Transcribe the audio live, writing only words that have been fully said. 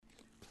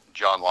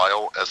John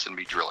Lisle,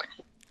 S&B Drilling.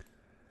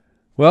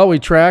 Well, we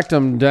tracked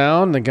him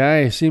down. The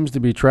guy seems to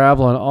be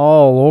traveling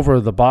all over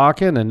the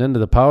Bakken and into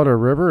the Powder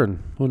River,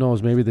 and who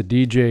knows, maybe the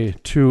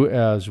DJ too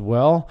as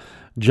well.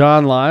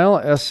 John Lisle,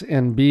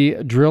 S&B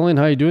Drilling.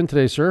 How you doing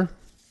today, sir?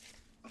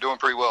 I'm doing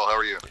pretty well. How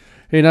are you?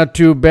 Hey, not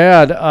too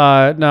bad.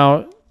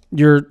 Now,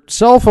 your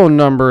cell phone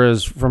number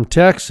is from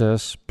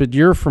Texas, but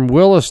you're from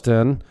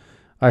Williston.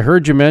 I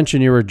heard you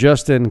mention you were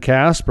just in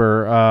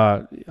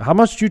Casper. How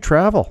much do you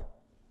travel?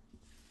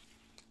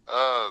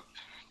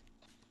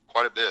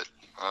 Quite a bit.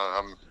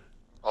 I'm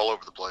all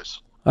over the place.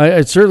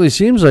 It certainly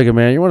seems like it,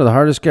 man. You're one of the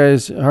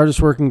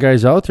hardest working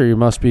guys out there. You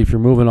must be if you're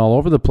moving all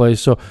over the place.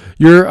 So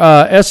your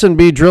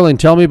S&B Drilling,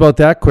 tell me about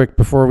that quick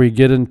before we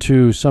get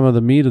into some of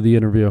the meat of the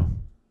interview.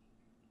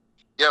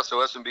 Yeah,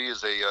 so S&B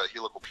is a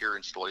helical pier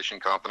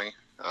installation company.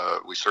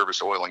 We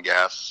service oil and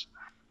gas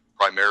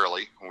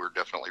primarily. We're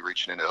definitely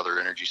reaching into other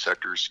energy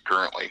sectors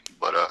currently,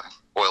 but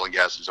oil and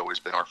gas has always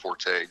been our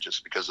forte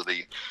just because of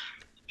the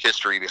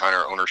history behind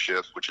our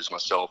ownership, which is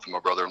myself and my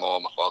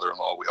brother-in-law, my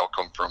father-in-law. We all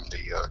come from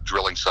the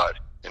drilling side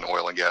in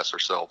oil and gas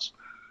ourselves.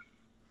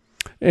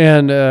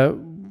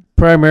 And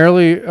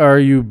primarily, are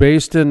you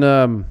based in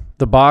the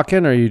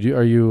Bakken?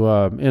 Are you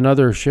in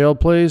other shale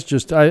plays?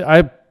 Just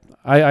I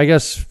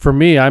guess for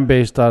me, I'm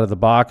based out of the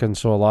Bakken,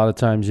 so a lot of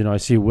times, I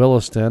see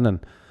Williston,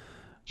 and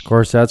of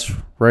course that's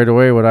right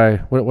away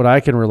what I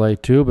can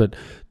relate to. But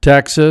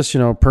Texas,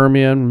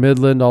 Permian,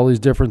 Midland, all these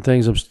different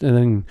things, and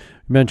then you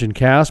mentioned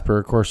Casper,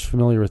 of course,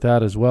 familiar with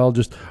that as well.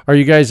 Just are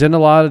you guys in a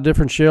lot of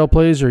different shale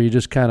plays, or are you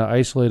just kind of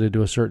isolated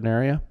to a certain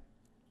area?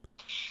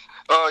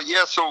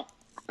 Yeah. So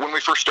when we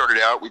first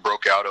started out, we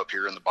broke out up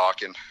here in the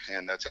Bakken,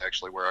 and that's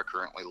actually where I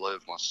currently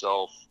live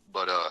myself.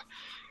 But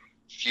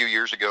few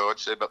years ago, I'd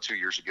say about 2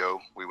 years ago,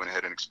 we went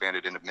ahead and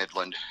expanded into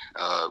Midland.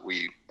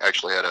 We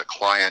actually had a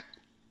client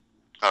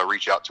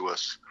reach out to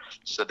us,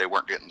 said they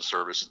weren't getting the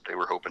service that they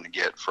were hoping to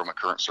get from a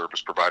current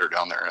service provider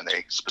down there, and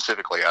they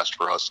specifically asked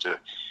for us to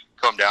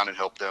come down and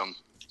help them.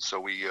 So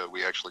we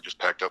actually just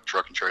packed up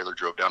truck and trailer,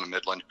 drove down to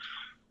Midland,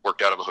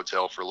 worked out of a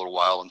hotel for a little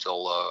while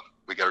until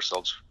we got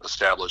ourselves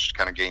established,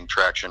 kind of gained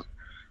traction,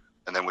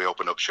 and then we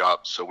opened up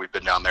shop. So we've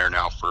been down there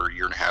now for a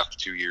year and a half to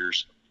 2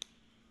 years.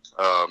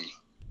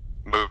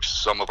 Moved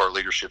some of our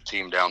leadership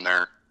team down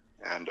there,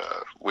 and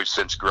we've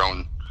since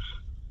grown.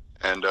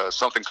 And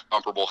something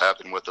comparable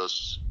happened with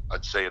us,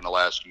 I'd say, in the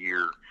last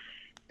year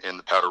in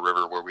the Powder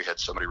River, where we had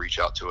somebody reach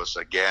out to us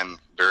again,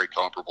 very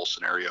comparable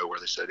scenario where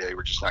they said, hey,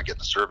 we're just not getting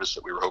the service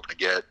that we were hoping to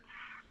get.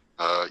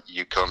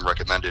 You come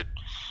recommended.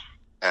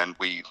 And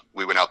we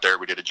went out there,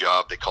 we did a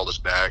job, they called us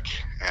back,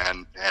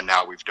 and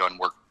now we've done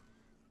work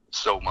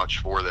so much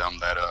for them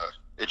that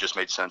it just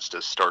made sense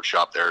to start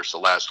shop there. So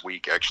last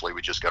week, actually,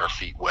 we just got our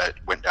feet wet,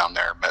 went down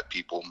there, met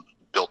people,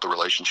 built the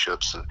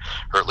relationships,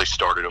 or at least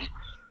started them.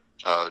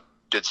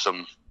 Did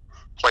some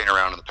playing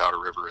around in the Powder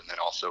River and then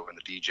also in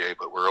the DJ,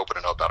 but we're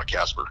opening up out of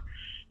Casper.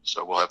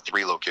 So we'll have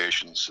 3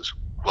 locations as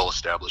well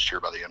established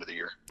here by the end of the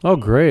year. Oh,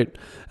 great.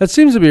 That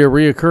seems to be a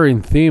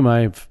reoccurring theme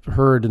I've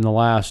heard in the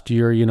last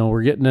year.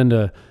 We're getting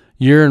into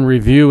year in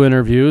review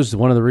interviews.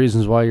 One of the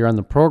reasons why you're on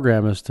the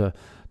program is to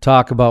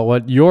talk about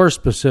what your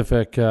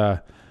specific,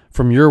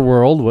 from your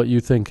world, what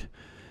you think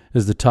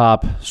is the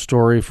top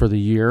story for the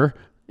year,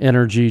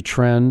 energy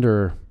trend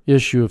or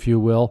issue, if you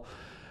will.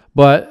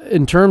 But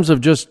in terms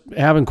of just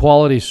having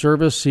quality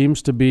service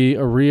seems to be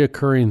a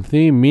reoccurring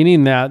theme,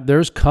 meaning that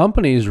there's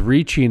companies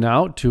reaching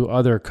out to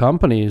other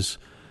companies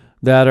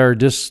that are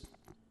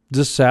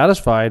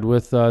dissatisfied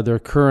with their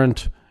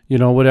current,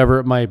 whatever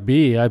it might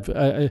be.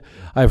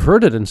 I've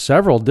heard it in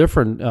several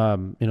different,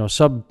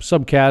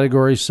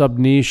 subcategories,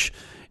 sub-niche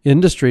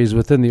industries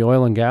within the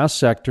oil and gas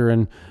sector.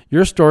 And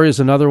your story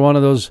is another one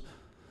of those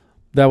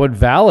that would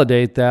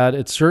validate that.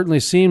 It certainly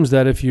seems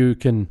that if you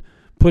can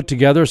put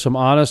together some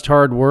honest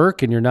hard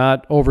work and you're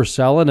not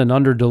overselling and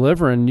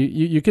under-delivering,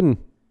 you can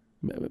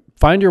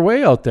find your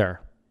way out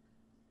there.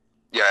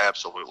 Yeah,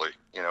 absolutely.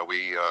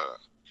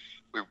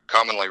 We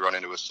commonly run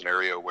into a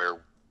scenario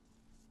where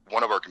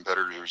one of our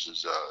competitors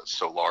is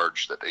so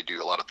large that they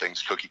do a lot of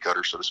things cookie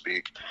cutter, so to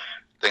speak.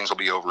 Things will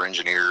be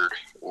over-engineered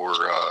or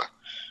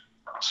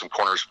some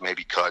corners may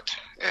be cut,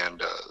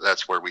 and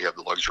that's where we have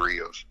the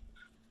luxury of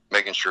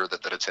making sure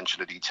that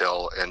attention to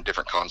detail and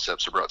different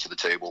concepts are brought to the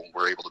table.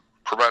 We're able to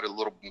provide a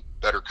little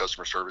better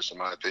customer service, in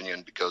my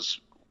opinion,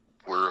 because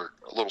we're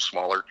a little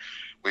smaller.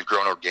 We've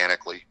grown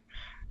organically,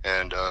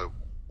 and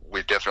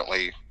we've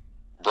definitely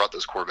brought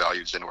those core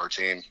values into our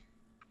team.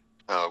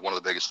 One of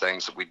the biggest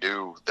things that we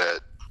do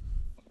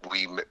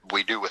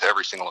with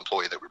every single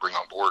employee that we bring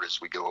on board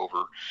is we go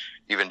over,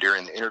 even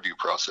during the interview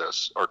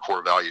process, our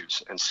core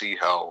values and see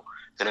how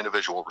an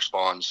individual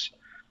responds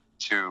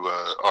to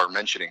our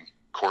mentioning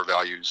core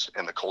values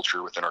and the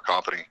culture within our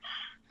company.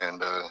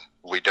 And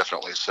we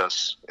definitely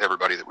assess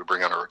everybody that we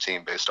bring on our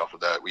team based off of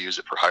that. We use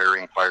it for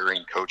hiring,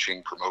 firing,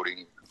 coaching,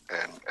 promoting,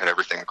 and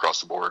everything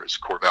across the board as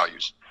core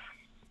values.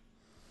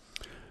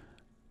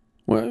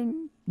 Well,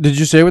 did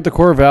you say what the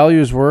core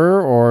values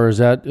were, or is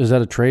that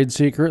a trade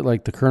secret,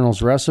 like the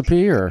Colonel's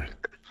recipe, or?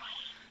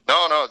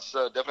 No, it's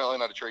definitely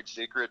not a trade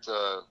secret.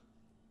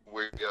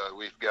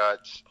 We've got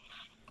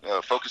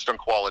focused on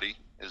quality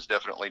is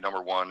definitely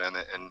number one, and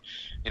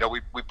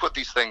we put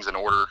these things in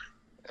order.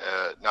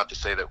 Not to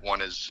say that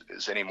one is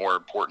any more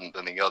important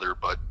than the other,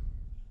 but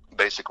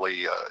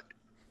basically,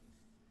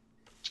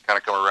 to kind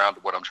of come around to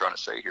what I'm trying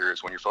to say here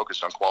is when you're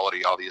focused on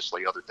quality,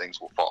 obviously other things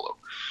will follow.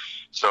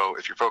 So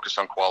if you're focused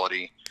on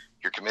quality,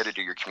 you're committed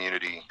to your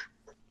community,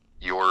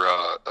 you're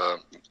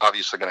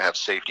obviously going to have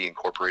safety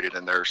incorporated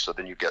in there. So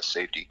then you've got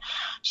safety.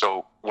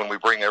 So when we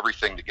bring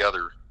everything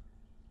together,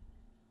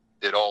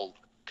 it all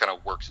kind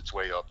of works its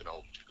way up in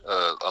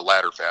a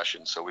ladder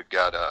fashion. So we've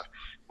got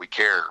we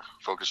care,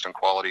 focused on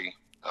quality,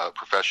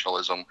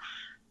 professionalism.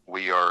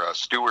 We are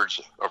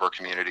stewards of our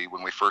community.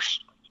 When we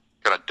first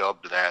kind of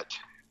dubbed that,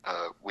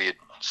 we had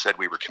said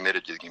we were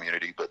committed to the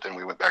community, but then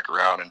we went back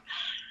around and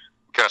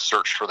kind of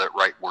searched for that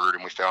right word,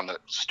 and we found that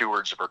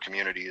stewards of our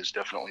community is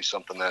definitely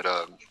something that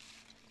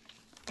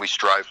we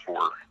strive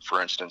for.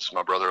 For instance,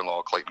 my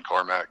brother-in-law, Clayton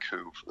Carmack,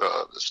 who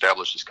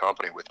established this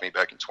company with me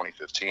back in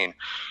 2015,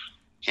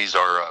 he's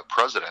our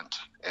president,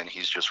 and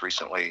he's just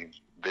recently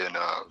been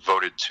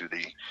voted to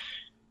the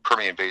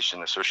Permian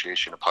Basin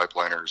Association of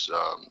Pipeliners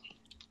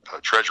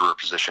treasurer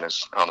position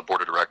is on the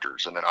board of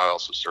directors. And then I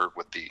also serve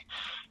with the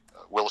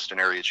Williston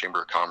Area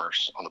Chamber of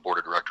Commerce on the board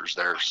of directors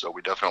there. So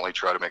we definitely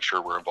try to make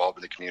sure we're involved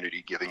in the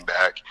community, giving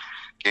back,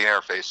 getting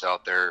our face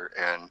out there,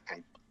 and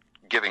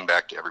giving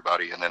back to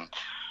everybody. And then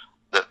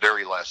the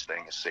very last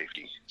thing is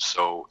safety.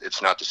 So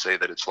it's not to say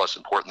that it's less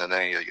important than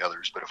any of the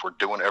others, but if we're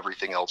doing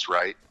everything else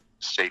right,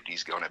 safety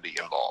is going to be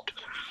involved.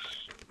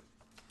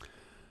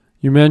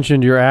 You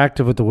mentioned you're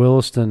active with the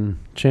Williston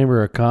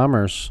Chamber of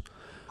Commerce.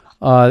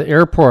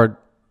 Airport,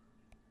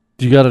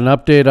 do you got an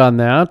update on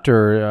that,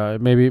 or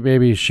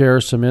maybe share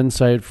some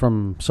insight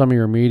from some of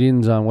your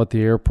meetings on what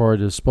the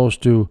airport is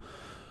supposed to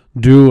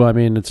do? I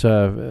mean, it's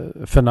a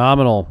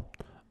phenomenal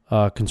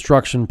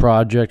construction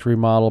project,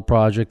 remodel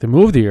project. They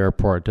moved the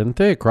airport, didn't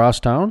they, across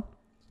town?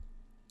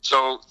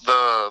 So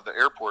the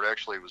airport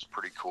actually was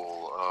pretty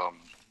cool.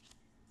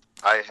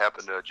 I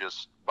happened to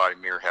just by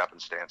mere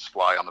happenstance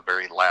fly on the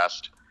very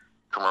last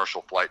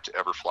commercial flight to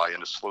ever fly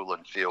into Lisle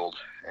Field,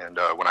 and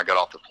when I got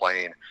off the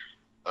plane,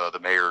 the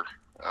mayor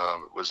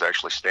was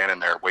actually standing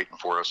there waiting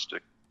for us to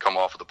come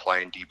off of the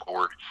plane,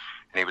 deboard,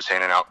 and he was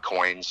handing out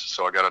coins.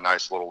 So I got a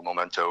nice little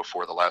memento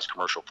for the last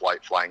commercial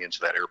flight flying into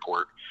that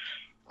airport.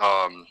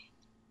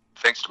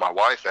 Thanks to my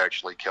wife,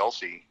 actually,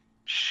 Kelsey,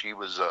 she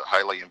was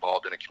highly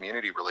involved in a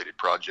community-related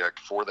project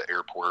for the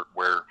airport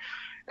where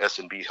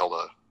S&B held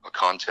a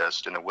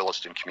contest in the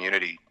Williston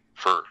community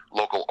for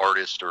local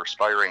artists or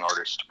aspiring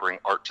artists to bring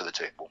art to the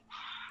table.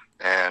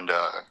 And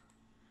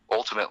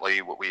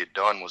ultimately what we had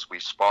done was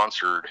we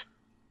sponsored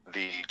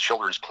the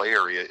children's play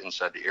area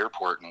inside the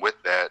airport, and with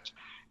that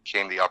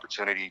came the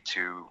opportunity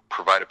to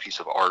provide a piece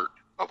of art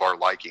of our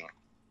liking.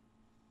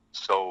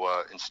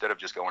 So instead of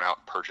just going out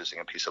and purchasing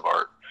a piece of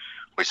art,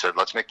 we said,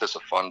 let's make this a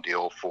fun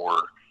deal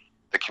for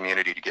the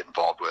community to get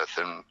involved with.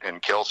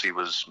 And Kelsey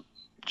was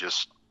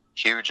just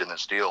huge in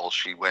this deal.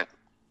 She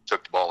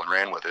took the ball and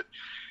ran with it.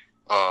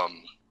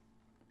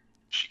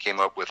 She came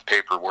up with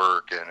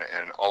paperwork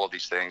and all of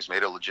these things,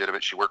 made it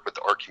legitimate. She worked with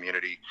the art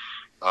community,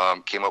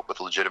 came up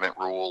with legitimate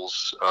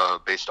rules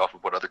based off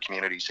of what other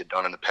communities had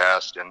done in the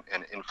past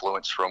and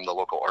influence from the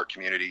local art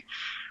community.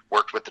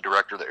 Worked with the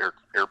director of the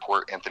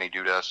airport, Anthony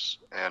Dudas,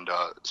 and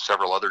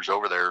several others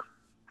over there.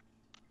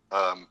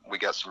 We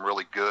got some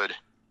really good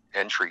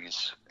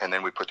entries, and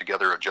then we put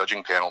together a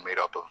judging panel made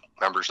up of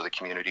members of the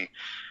community,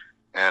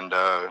 and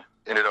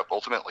ended up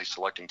ultimately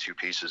selecting two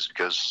pieces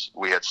because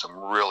we had some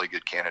really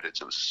good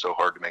candidates. It was so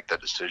hard to make that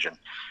decision.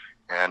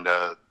 And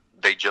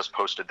they just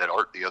posted that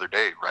art the other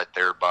day right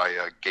there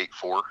by Gate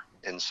 4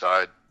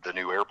 inside the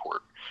new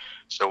airport.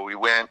 So we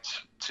went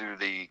to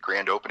the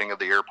grand opening of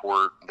the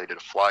airport. They did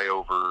a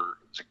flyover.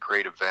 It was a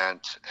great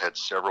event. Had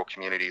several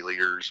community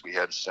leaders. We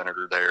had a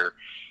senator there.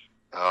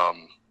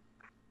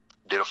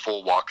 Did a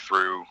full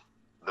walkthrough.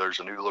 There's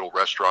a new little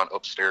restaurant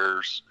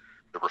upstairs,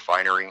 the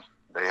refinery.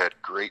 They had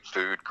great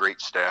food, great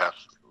staff,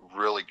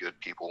 really good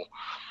people.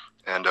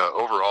 And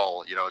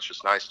overall, it's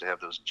just nice to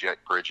have those jet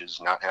bridges,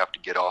 not have to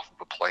get off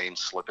of a plane,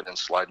 slipping and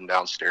sliding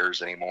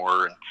downstairs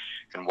anymore,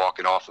 and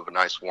walking off of a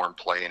nice warm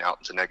plane out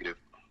into negative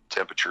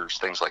temperatures,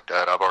 things like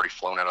that. I've already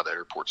flown out of the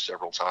airport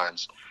several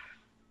times.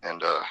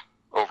 And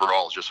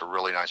overall, it's just a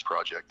really nice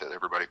project that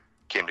everybody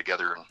came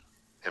together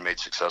and made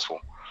successful.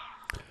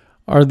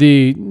 Do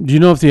you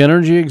know if the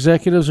energy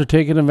executives are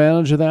taking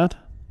advantage of that?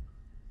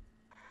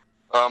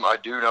 I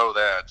do know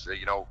that,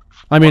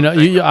 I mean,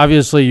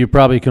 obviously you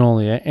probably can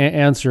only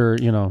answer,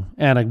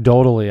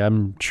 anecdotally.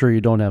 I'm sure you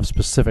don't have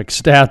specific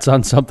stats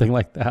on something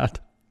like that.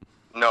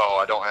 No,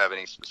 I don't have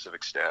any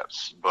specific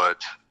stats,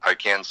 but I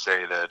can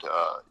say that,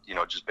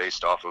 just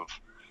based off of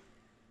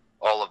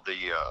all of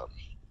the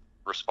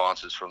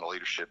responses from the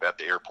leadership at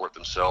the airport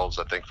themselves,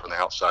 I think from the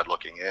outside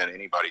looking in,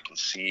 anybody can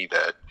see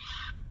that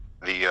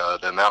the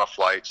amount of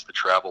flights, the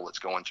travel that's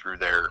going through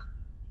there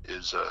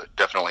is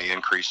definitely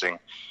increasing.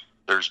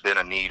 There's been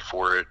a need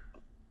for it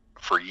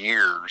for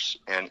years,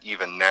 and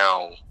even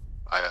now,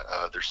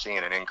 they're seeing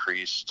an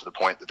increase to the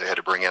point that they had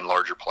to bring in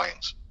larger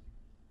planes.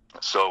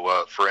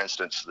 So, for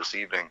instance, this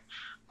evening,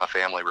 my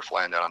family were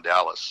flying down to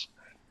Dallas,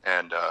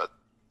 and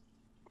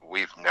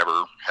we've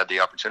never had the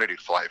opportunity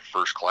to fly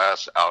first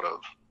class out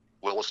of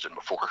Williston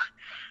before.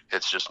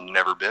 It's just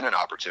never been an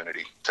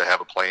opportunity to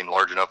have a plane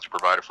large enough to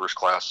provide a first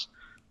class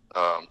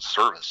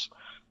service.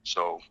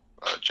 So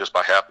just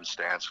by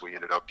happenstance, we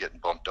ended up getting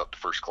bumped up to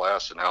first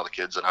class, and now the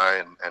kids and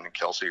I and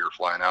Kelsey are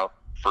flying out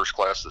first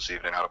class this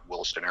evening out of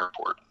Williston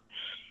Airport.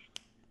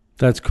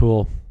 That's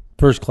cool.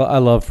 First class. I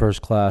love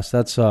first class.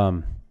 That's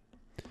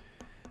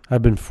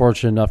I've been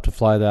fortunate enough to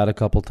fly that a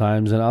couple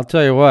times, and I'll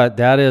tell you what,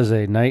 that is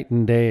a night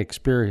and day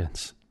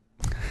experience.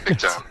 Big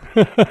time.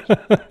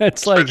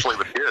 It's like, especially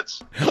with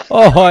kids.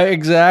 Oh,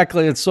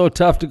 exactly. It's so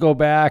tough to go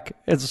back.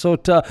 It's so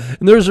tough.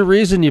 And there's a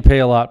reason you pay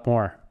a lot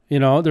more. You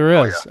know,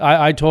 there is. Oh,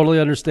 yeah. I totally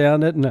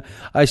understand it, and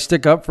I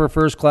stick up for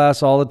first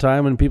class all the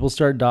time. When people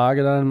start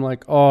dogging on it, I'm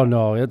like, oh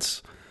no,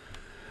 it's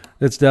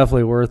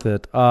definitely worth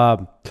it.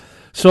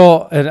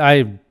 So,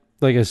 and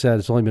like I said,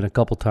 it's only been a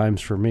couple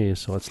times for me,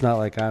 so it's not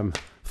like I'm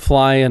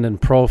flying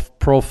and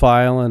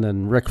profiling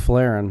and Ric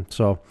Flairing.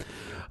 So,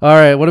 all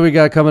right, what do we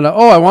got coming up?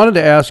 Oh, I wanted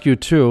to ask you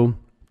too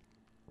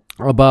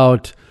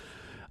about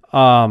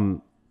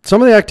some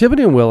of the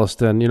activity in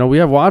Williston. You know, we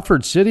have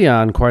Watford City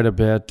on quite a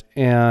bit,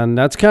 and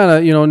that's kind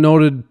of, you know,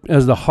 noted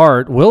as the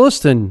heart.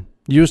 Williston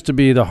used to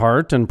be the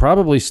heart and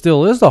probably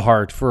still is the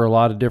heart for a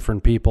lot of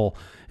different people.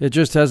 It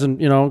just hasn't,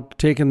 you know,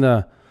 taken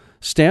the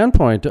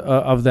standpoint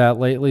of that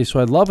lately. So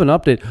I'd love an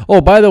update.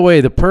 Oh, by the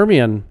way, the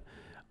Permian,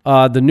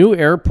 the new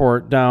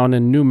airport down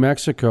in New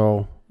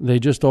Mexico, they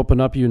just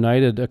opened up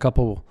United a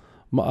couple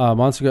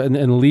months ago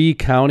in Lee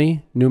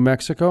County, New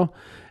Mexico,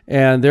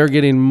 and they're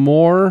getting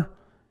more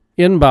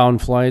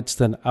inbound flights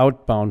than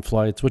outbound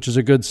flights, which is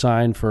a good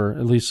sign for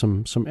at least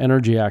some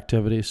energy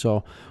activity.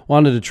 So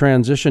wanted to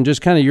transition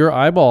just kind of your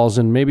eyeballs,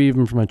 and maybe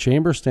even from a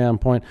chamber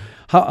standpoint,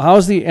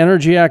 how's the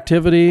energy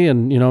activity,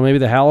 and, you know, maybe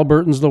the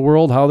Halliburtons of the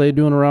world, how they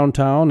doing around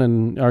town,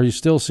 and are you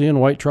still seeing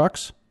white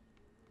trucks?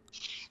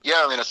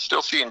 Yeah, I mean, I'm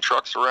still seeing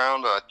trucks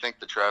around. I think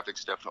the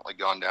traffic's definitely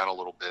gone down a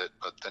little bit,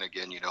 but then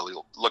again, you know,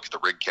 you'll look at the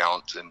rig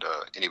count, and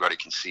anybody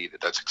can see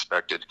that that's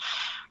expected.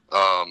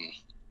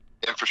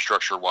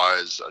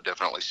 Infrastructure-wise, I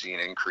definitely see an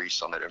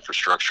increase on that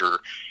infrastructure.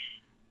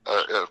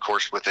 Of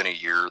course, within a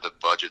year, the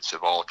budgets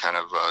have all kind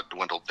of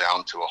dwindled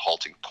down to a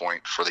halting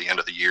point for the end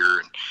of the year,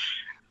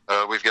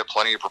 and we've got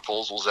plenty of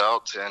proposals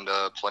out and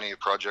plenty of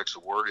projects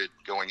awarded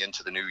going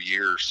into the new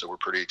year, so we're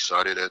pretty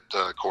excited at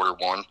quarter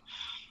one.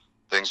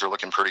 Things are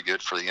looking pretty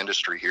good for the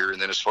industry here.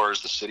 And then as far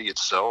as the city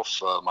itself,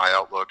 my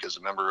outlook as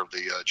a member of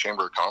the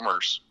Chamber of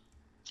Commerce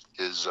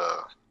is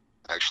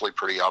actually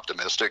pretty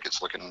optimistic.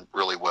 It's looking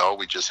really well.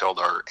 We just held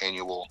our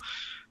annual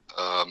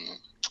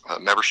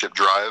membership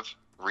drive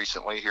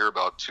recently here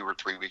about 2 or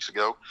 3 weeks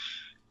ago.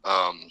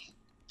 I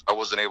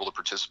wasn't able to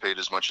participate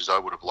as much as I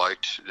would have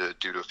liked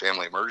due to a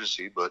family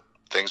emergency, but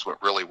things went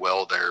really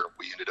well there.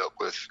 We ended up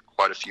with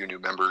quite a few new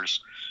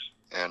members,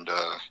 and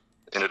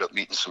ended up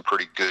meeting some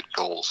pretty good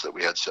goals that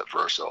we had set for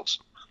ourselves.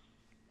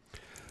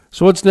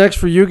 So what's next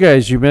for you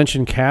guys? You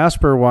mentioned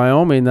Casper,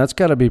 Wyoming. That's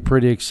got to be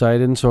pretty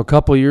exciting. So a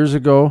couple of years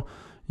ago,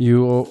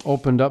 you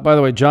opened up. By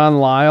the way, John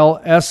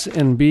Lisle,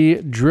 S&B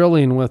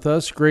Drilling with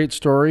us. Great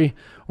story.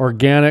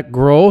 Organic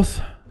growth,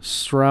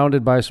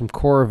 surrounded by some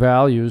core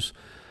values.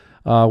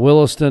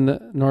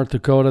 Williston, North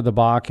Dakota, the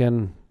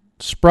Bakken,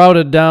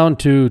 sprouted down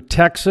to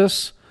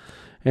Texas,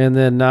 and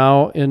then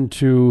now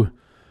into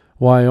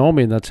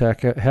Wyoming. That's a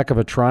heck of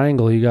a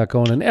triangle you got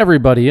going, and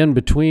everybody in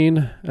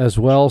between as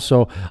well.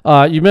 So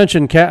you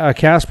mentioned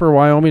Casper,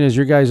 Wyoming is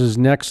your guys'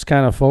 next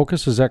kind of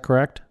focus. Is that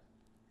correct?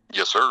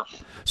 Yes, sir.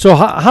 So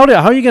how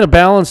are you going to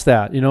balance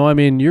that? You know, I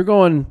mean, you're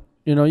going,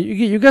 you know,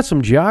 you got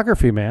some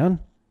geography, man.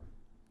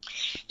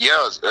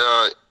 Yeah,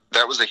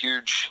 that was a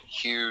huge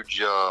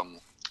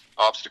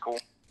obstacle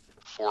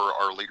for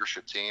our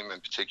leadership team,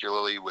 and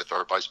particularly with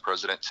our Vice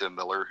President, Tim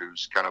Miller,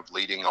 who's kind of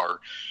leading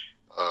our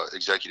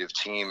executive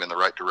team in the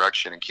right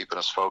direction and keeping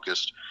us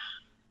focused.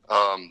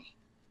 It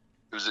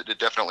was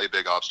definitely a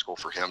big obstacle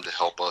for him to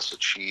help us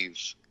achieve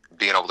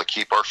being able to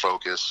keep our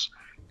focus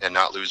and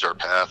not lose our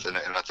path. And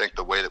I think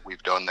the way that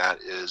we've done that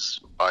is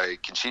by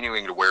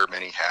continuing to wear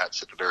many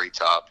hats at the very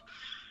top.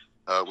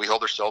 We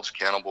hold ourselves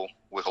accountable.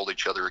 We hold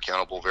each other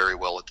accountable very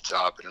well at the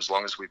top. And as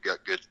long as we've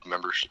got good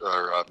members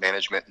or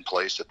management in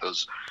place at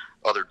those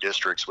other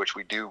districts, which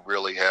we do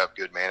really have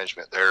good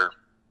management there,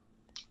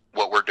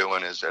 what we're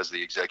doing is, as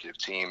the executive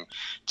team,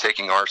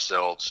 taking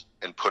ourselves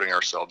and putting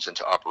ourselves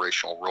into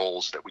operational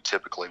roles that we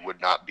typically would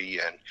not be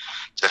in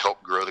to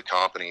help grow the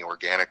company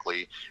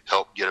organically,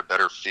 help get a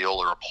better feel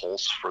or a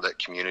pulse for that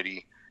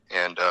community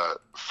and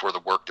for the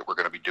work that we're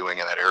going to be doing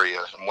in that area.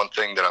 And one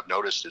thing that I've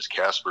noticed is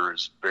Casper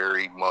is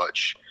very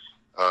much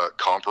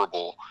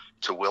comparable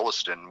to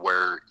Williston,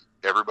 where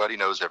everybody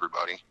knows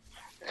everybody,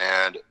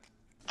 and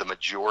the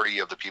majority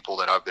of the people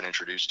that I've been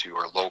introduced to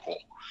are local.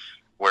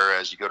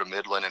 Whereas you go to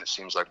Midland and it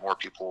seems like more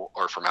people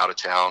are from out of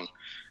town.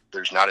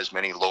 There's not as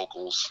many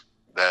locals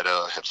that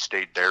have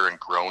stayed there and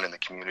grown in the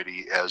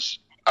community, as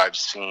I've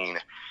seen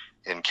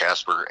in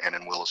Casper and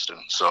in Williston.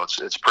 So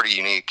it's pretty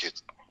unique.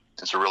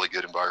 It's a really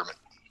good environment.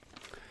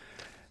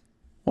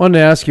 Wanted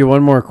to ask you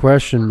one more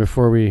question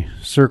before we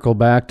circle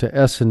back to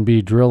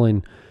S&B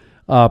drilling.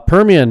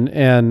 Permian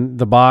and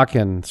the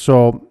Bakken.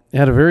 So I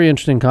had a very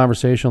interesting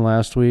conversation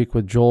last week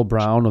with Joel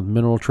Brown of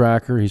Mineral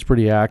Tracker. He's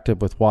pretty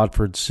active with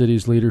Watford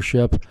City's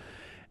leadership.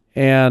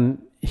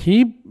 And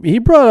he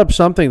brought up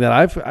something that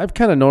I've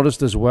kind of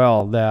noticed as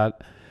well,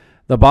 that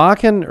the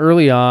Bakken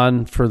early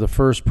on, for the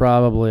first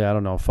probably,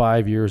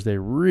 5 years, they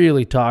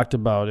really talked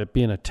about it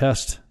being a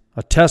test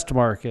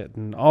market,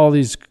 and all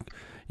these,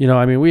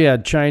 we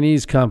had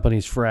Chinese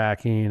companies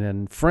fracking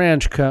and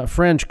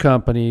French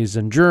companies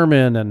and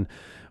German, and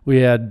we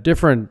had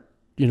different,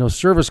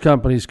 service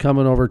companies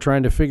coming over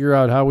trying to figure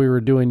out how we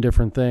were doing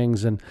different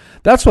things. And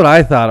that's what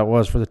I thought it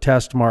was for the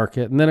test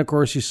market. And then, of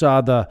course, you saw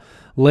the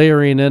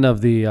layering in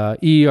of the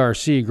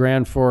ERC,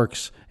 Grand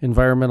Forks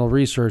Environmental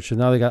Research,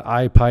 and now they got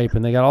iPipe,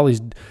 and they got all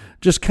these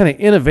just kind of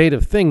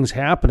innovative things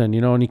happening,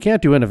 and you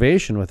can't do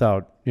innovation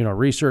without,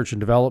 research and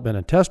development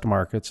and test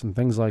markets and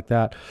things like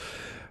that.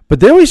 But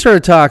then we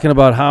started talking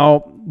about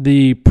how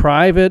the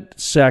private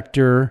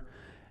sector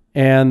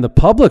and the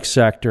public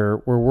sector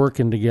were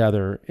working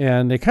together,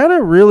 and they kind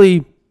of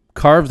really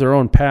carved their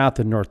own path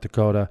in North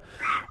Dakota.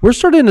 We're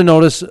starting to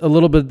notice a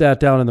little bit of that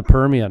down in the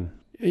Permian.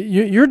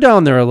 You're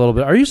down there a little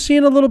bit. Are you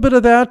seeing a little bit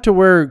of that, to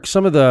where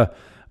some of the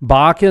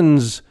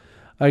Bakken's,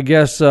 I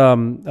guess,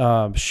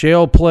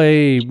 shale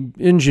play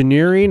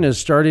engineering is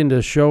starting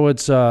to show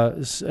its a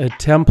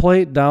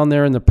template down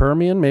there in the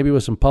Permian, maybe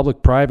with some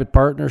public-private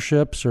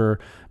partnerships, or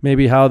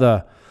maybe how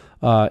the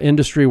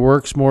industry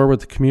works more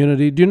with the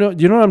community? Do you know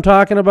what I'm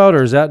talking about,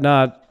 or is that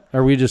not?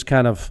 Are we just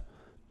kind of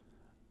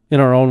in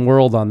our own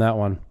world on that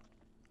one?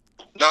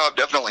 No, I've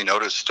definitely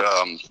noticed.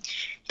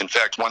 In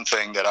fact, one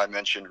thing that I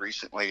mentioned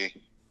recently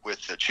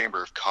with the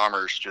Chamber of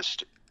Commerce,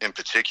 just in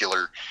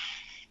particular,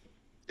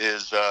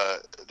 is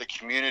the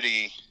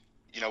community.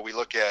 We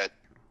look at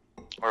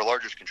our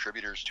largest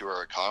contributors to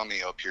our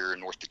economy up here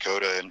in North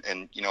Dakota,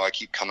 and I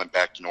keep coming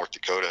back to North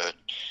Dakota.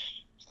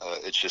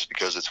 It's just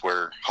because it's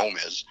where home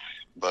is.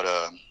 But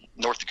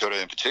North Dakota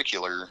in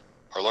particular,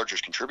 our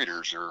largest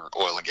contributors are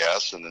oil and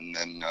gas, and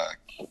then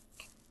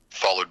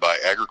followed by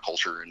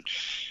agriculture. And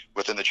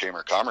within the Chamber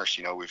of Commerce,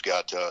 we've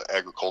got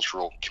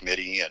agricultural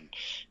committee,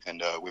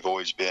 and we've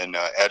always been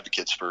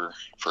advocates for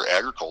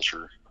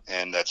agriculture.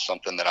 And that's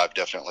something that I've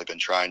definitely been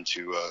trying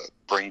to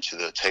bring to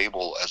the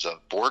table as a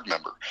board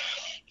member,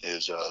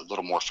 is a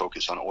little more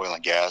focus on oil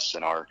and gas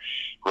and our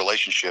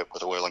relationship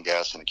with oil and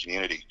gas in the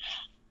community.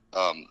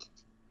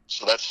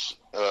 So that's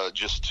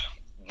just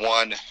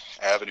one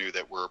avenue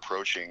that we're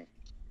approaching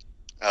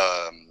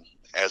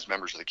as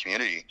members of the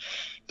community,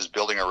 is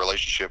building a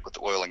relationship with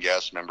the oil and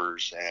gas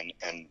members,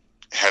 and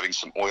having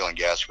some oil and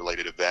gas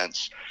related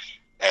events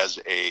as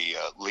a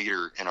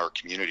leader in our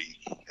community.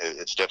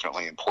 It's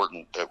definitely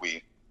important that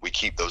we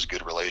keep those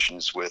good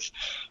relations with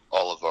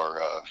all of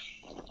our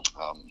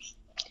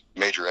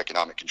major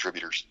economic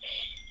contributors.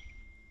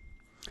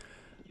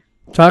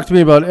 Talk to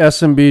me about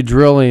S&B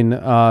drilling.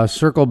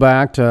 Circle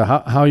back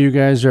to how you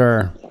guys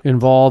are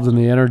involved in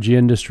the energy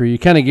industry. You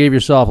kind of gave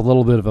yourself a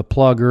little bit of a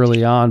plug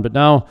early on, but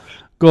now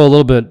go a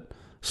little bit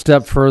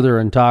step further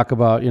and talk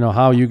about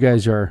how you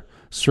guys are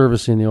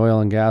servicing the oil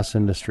and gas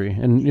industry.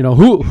 And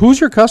who's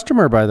your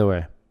customer, by the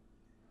way?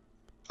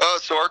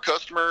 So our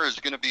customer is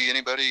going to be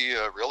anybody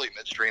really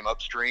midstream,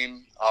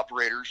 upstream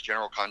operators,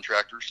 general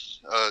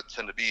contractors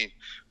tend to be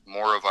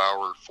more of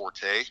our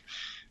forte.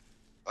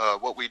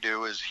 What we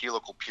do is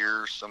helical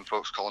piers. Some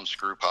folks call them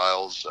screw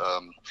piles.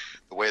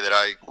 The way that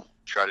I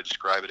try to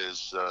describe it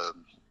is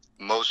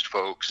most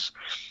folks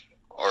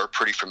are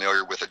pretty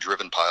familiar with a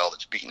driven pile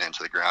that's beaten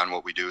into the ground.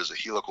 What we do is a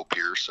helical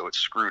pier, so it's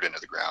screwed into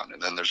the ground.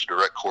 And then there's a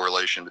direct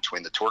correlation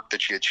between the torque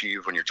that you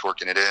achieve when you're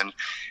torquing it in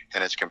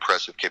and its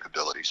compressive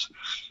capabilities.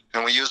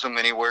 And we use them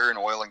anywhere in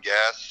oil and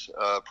gas,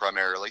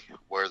 primarily,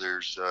 where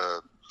there's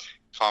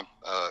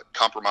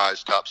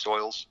compromised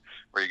topsoils,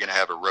 where you're going to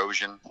have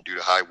erosion due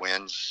to high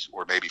winds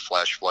or maybe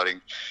flash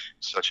flooding,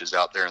 such as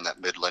out there in that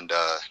Midland,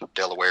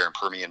 Delaware and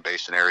Permian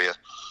Basin area,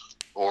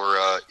 or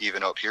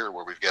even up here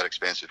where we've got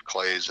expansive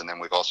clays, and then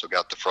we've also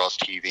got the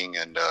frost heaving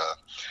and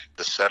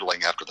the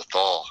settling after the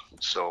thaw.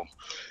 So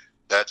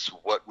that's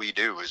what we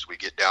do, is we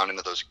get down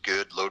into those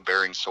good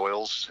load-bearing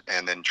soils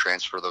and then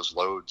transfer those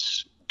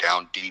loads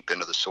down deep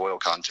into the soil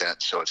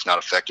content, so it's not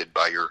affected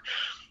by your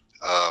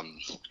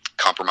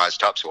compromised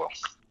topsoil.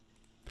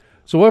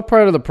 So what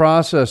part of the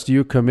process do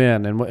you come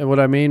in? And what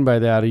I mean by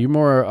that, are you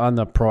more on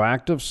the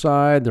proactive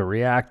side, the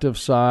reactive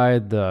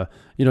side,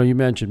 you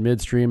mentioned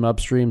midstream,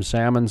 upstream,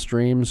 salmon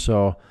streams.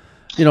 So,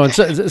 and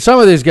some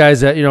of these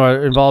guys that,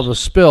 are involved with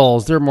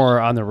spills, they're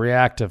more on the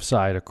reactive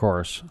side, of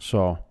course.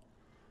 So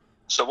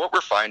what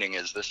we're finding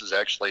is this is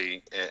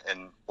actually,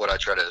 and what I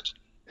try to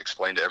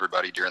explain to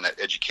everybody during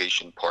that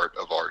education part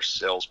of our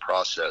sales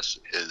process,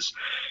 is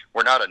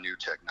we're not a new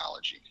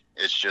technology.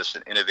 It's just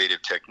an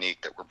innovative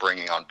technique that we're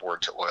bringing on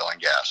board to oil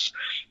and gas.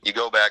 You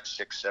go back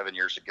 6-7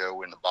 years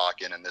ago in the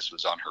Bakken, and this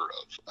was unheard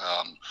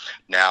of.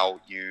 Now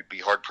you'd be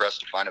hard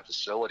pressed to find a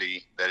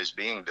facility that is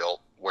being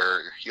built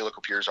where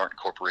helical piers aren't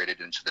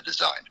incorporated into the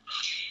design.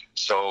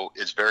 So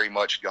it's very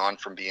much gone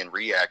from being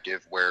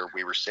reactive, where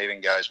we were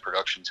saving guys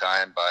production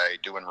time by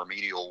doing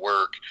remedial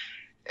work,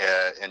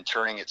 and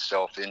turning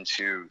itself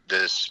into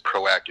this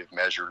proactive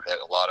measure that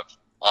a lot of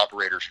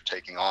operators are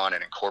taking on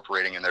and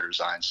incorporating in their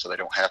designs, so they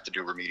don't have to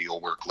do remedial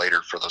work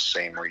later for those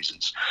same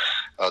reasons.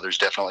 There's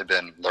definitely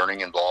been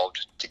learning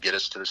involved to get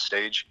us to this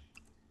stage,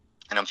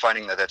 and I'm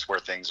finding that that's where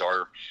things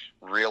are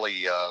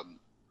really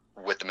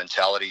with the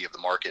mentality of the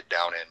market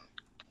down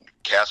in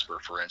Casper,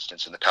 for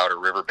instance, in the Powder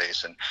River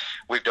Basin.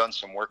 We've done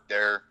some work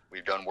there.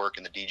 We've done work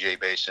in the DJ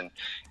Basin,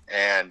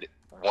 and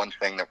one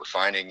thing that we're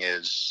finding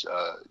is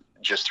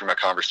just through my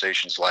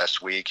conversations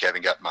last week,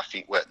 having gotten my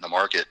feet wet in the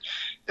market,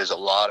 is a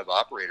lot of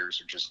operators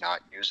are just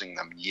not using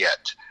them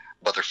yet,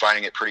 but they're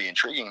finding it pretty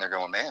intriguing. They're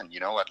going, man,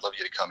 I'd love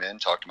you to come in,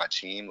 talk to my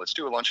team. Let's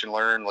do a lunch and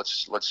learn.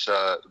 Let's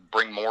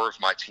bring more of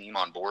my team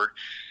on board,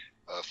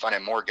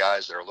 finding more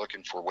guys that are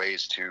looking for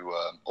ways to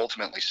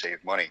ultimately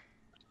save money.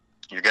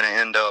 You're going to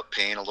end up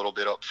paying a little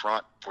bit up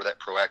front for that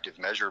proactive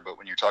measure, but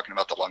when you're talking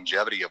about the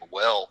longevity of a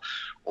well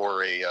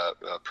or a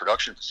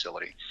production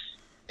facility,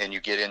 and you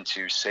get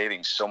into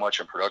saving so much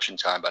in production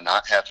time by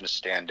not having to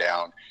stand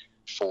down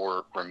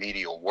for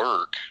remedial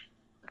work,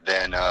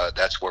 then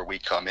that's where we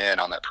come in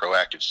on that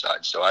proactive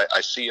side. So I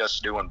see us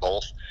doing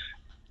both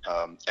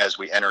as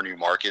we enter new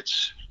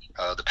markets.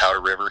 The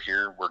Powder River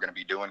here, we're going to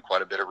be doing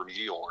quite a bit of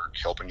remedial work,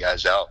 helping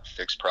guys out,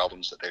 fix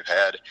problems that they've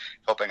had,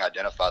 helping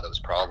identify those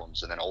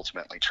problems, and then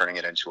ultimately turning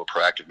it into a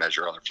proactive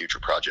measure on their future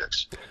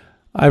projects.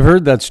 I've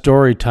heard that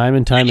story time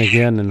and time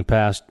again in the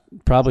past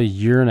probably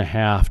year and a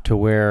half, to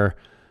where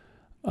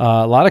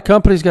a lot of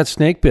companies got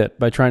snake bit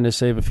by trying to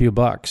save a few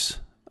bucks.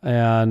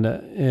 And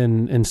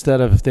instead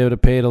of, if they would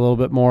have paid a little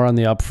bit more on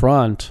the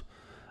upfront,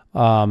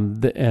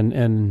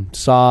 and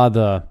saw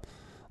the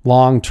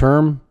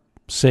long-term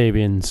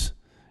savings,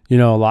 a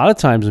lot of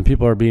times when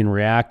people are being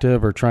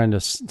reactive or trying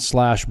to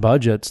slash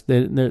budgets,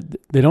 they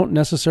don't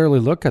necessarily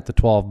look at the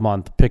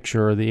 12-month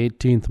picture or the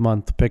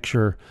 18th-month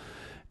picture.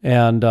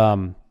 And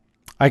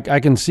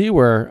I can see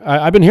where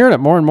I've been hearing it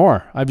more and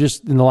more. I've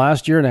just, in the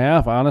last year and a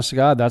half, honest to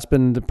God, that's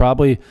been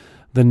probably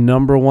the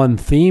number one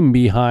theme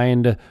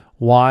behind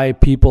why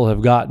people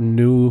have gotten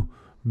new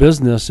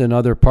business in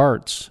other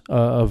parts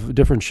of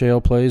different shale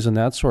plays and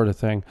that sort of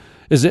thing.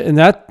 Is it, and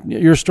that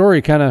your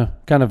story kind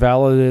of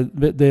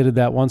validated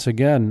that once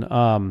again?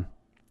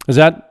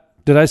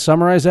 Did I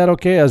summarize that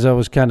okay, as I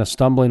was kind of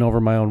stumbling over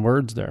my own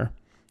words there?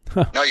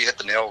 No, you hit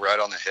the nail right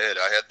on the head.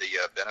 I had the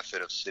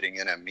benefit of sitting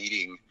in a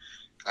meeting.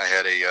 I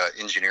had a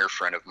engineer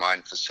friend of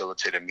mine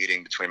facilitate a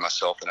meeting between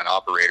myself and an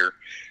operator,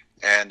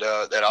 and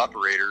that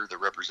operator, the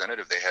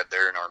representative they had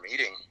there in our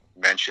meeting,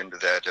 mentioned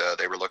that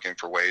they were looking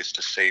for ways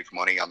to save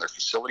money on their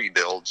facility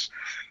builds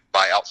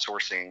by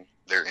outsourcing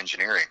their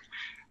engineering.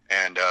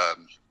 And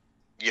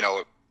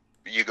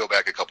you go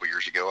back a couple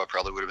years ago, I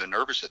probably would have been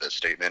nervous at that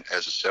statement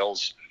as a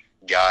sales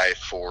guy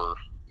for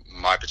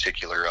my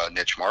particular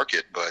niche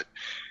market, but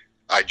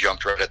I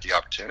jumped right at the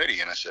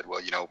opportunity and I said,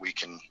 well, we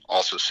can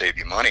also save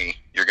you money.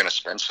 You're going to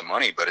spend some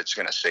money, but it's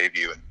going to save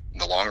you in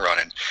the long run.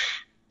 And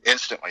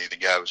instantly the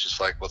guy was just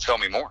like, well, tell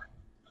me more,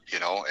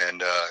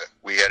 and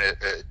we had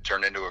it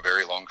turned into a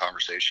very long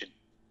conversation.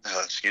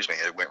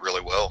 It went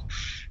really well.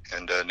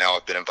 And now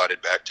I've been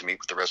invited back to meet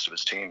with the rest of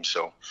his team.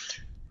 So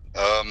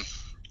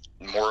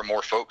more and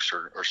more folks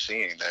are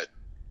seeing that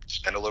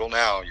spend a little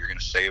now, you're going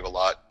to save a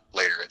lot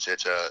later. It's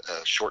a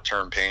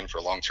short-term pain for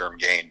a long-term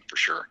gain for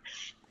sure.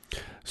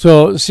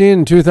 So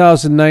seeing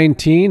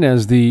 2019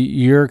 as the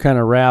year kind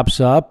of wraps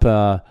up,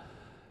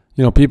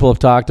 people have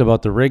talked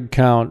about the rig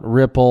count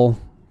ripple.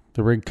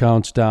 The rig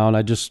count's down.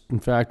 In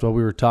fact, while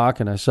we were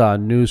talking, I saw a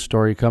news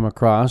story come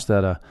across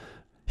that a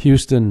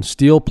Houston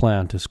steel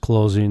plant is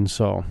closing.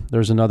 So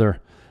there's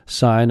another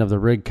sign of the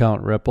rig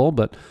count ripple.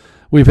 But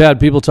we've had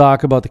people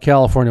talk about the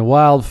California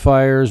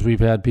wildfires. We've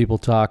had people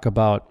talk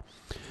about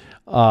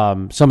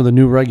some of the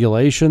new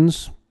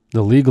regulations,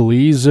 the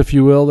legalese, if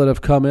you will, that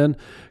have come in.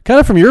 Kind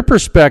of from your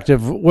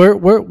perspective, what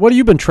have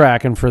you been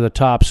tracking for the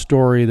top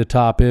story, the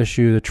top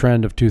issue, the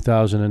trend of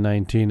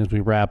 2019 as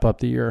we wrap up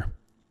the year?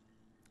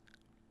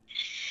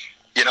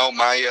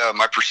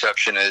 My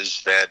perception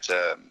is that,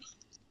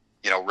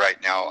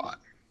 right now,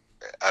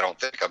 I don't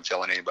think I'm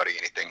telling anybody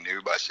anything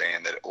new by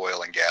saying that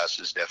oil and gas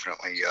is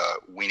definitely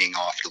weaning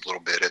off a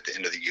little bit at the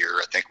end of the year.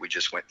 I think we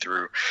just went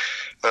through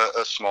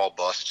a small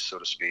bust, so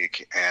to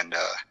speak, and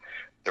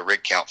the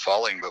rig count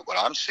falling. But what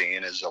I'm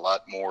seeing is a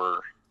lot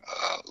more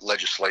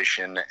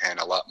legislation and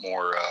a lot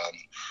more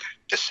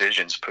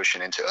decisions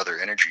pushing into other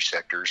energy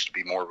sectors to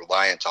be more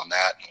reliant on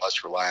that and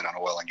less reliant on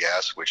oil and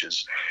gas, which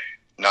is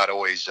not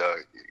always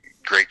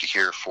great to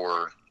hear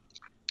for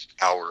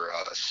our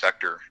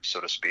sector,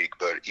 so to speak.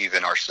 But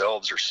even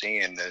ourselves are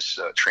seeing this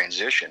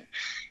transition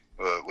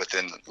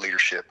within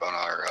leadership on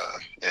our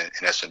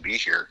in S&B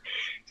here.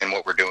 And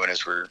what we're doing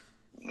is we're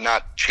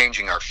not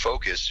changing our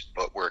focus,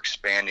 but we're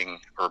expanding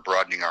or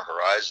broadening our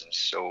horizons.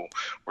 So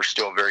we're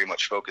still very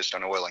much focused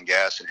on oil and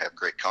gas and have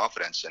great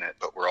confidence in it,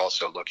 but we're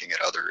also looking at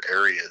other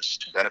areas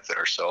to benefit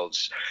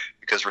ourselves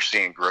because we're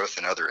seeing growth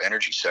in other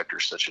energy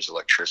sectors such as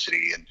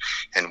electricity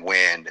and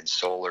wind and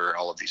solar and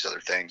all of these other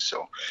things.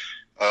 So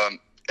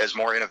as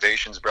more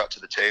innovations brought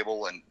to the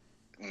table in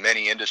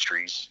many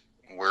industries,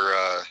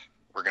 we're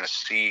going to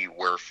see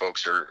where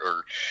folks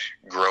are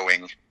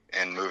growing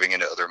and moving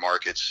into other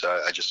markets.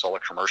 I just saw a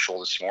commercial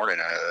this morning.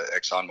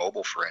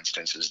 ExxonMobil, for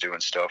instance, is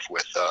doing stuff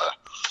with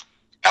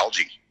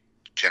algae,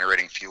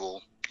 generating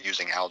fuel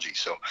using algae.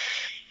 So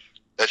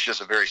that's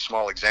just a very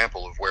small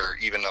example of where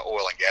even the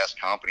oil and gas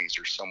companies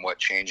are somewhat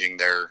changing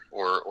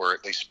or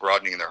at least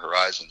broadening their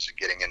horizons and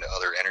getting into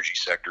other energy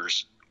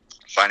sectors,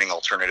 finding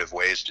alternative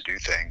ways to do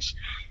things.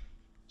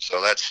 So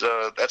that's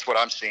what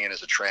I'm seeing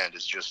as a trend,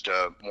 is just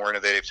more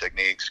innovative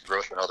techniques,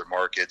 growth in other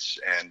markets,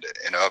 and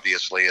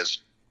obviously as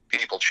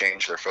people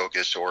change their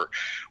focus or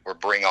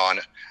bring on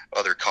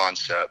other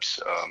concepts,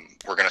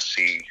 we're going to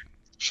see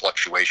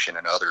fluctuation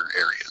in other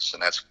areas,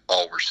 and that's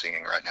all we're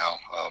seeing right now.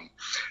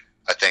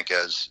 I think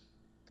as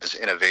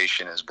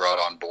innovation is brought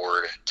on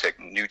board,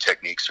 new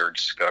techniques are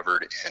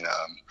discovered in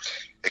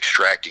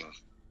extracting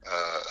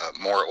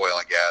more oil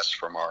and gas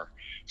from our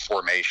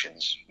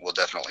formations, we'll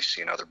definitely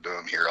see another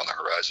boom here on the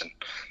horizon.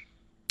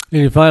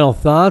 Any final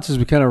thoughts as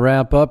we kind of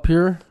wrap up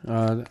here?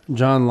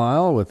 John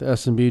Lisle with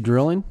S&B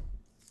Drilling.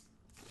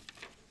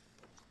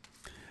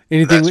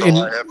 Anything? That's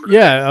all I have for today.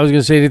 Yeah, I was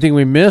going to say, anything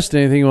we missed,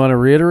 anything you want to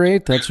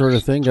reiterate, that sort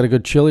of thing. Got a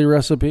good chili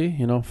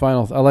recipe,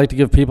 final. I like to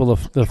give people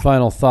the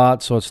final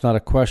thought, so it's not a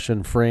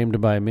question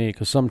framed by me,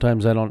 because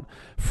sometimes I don't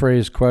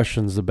phrase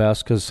questions the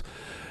best, because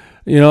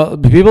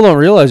people don't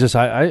realize this.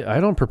 I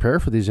don't prepare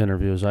for these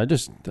interviews. I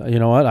just,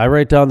 I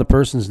write down the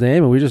person's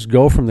name and we just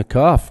go from the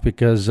cuff,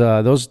 because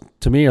those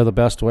to me are the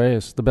best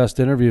ways, the best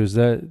interviews.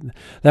 That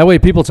way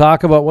people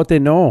talk about what they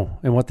know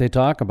and what they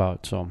talk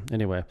about. So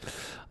anyway,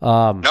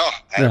 I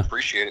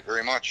appreciate it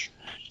very much.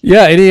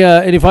 Yeah.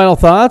 Any final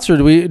thoughts, or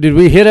did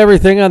we hit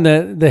everything on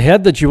the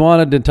head that you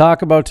wanted to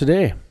talk about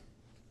today?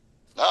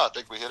 No, I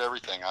think we hit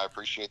everything. I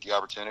appreciate the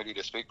opportunity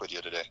to speak with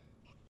you today.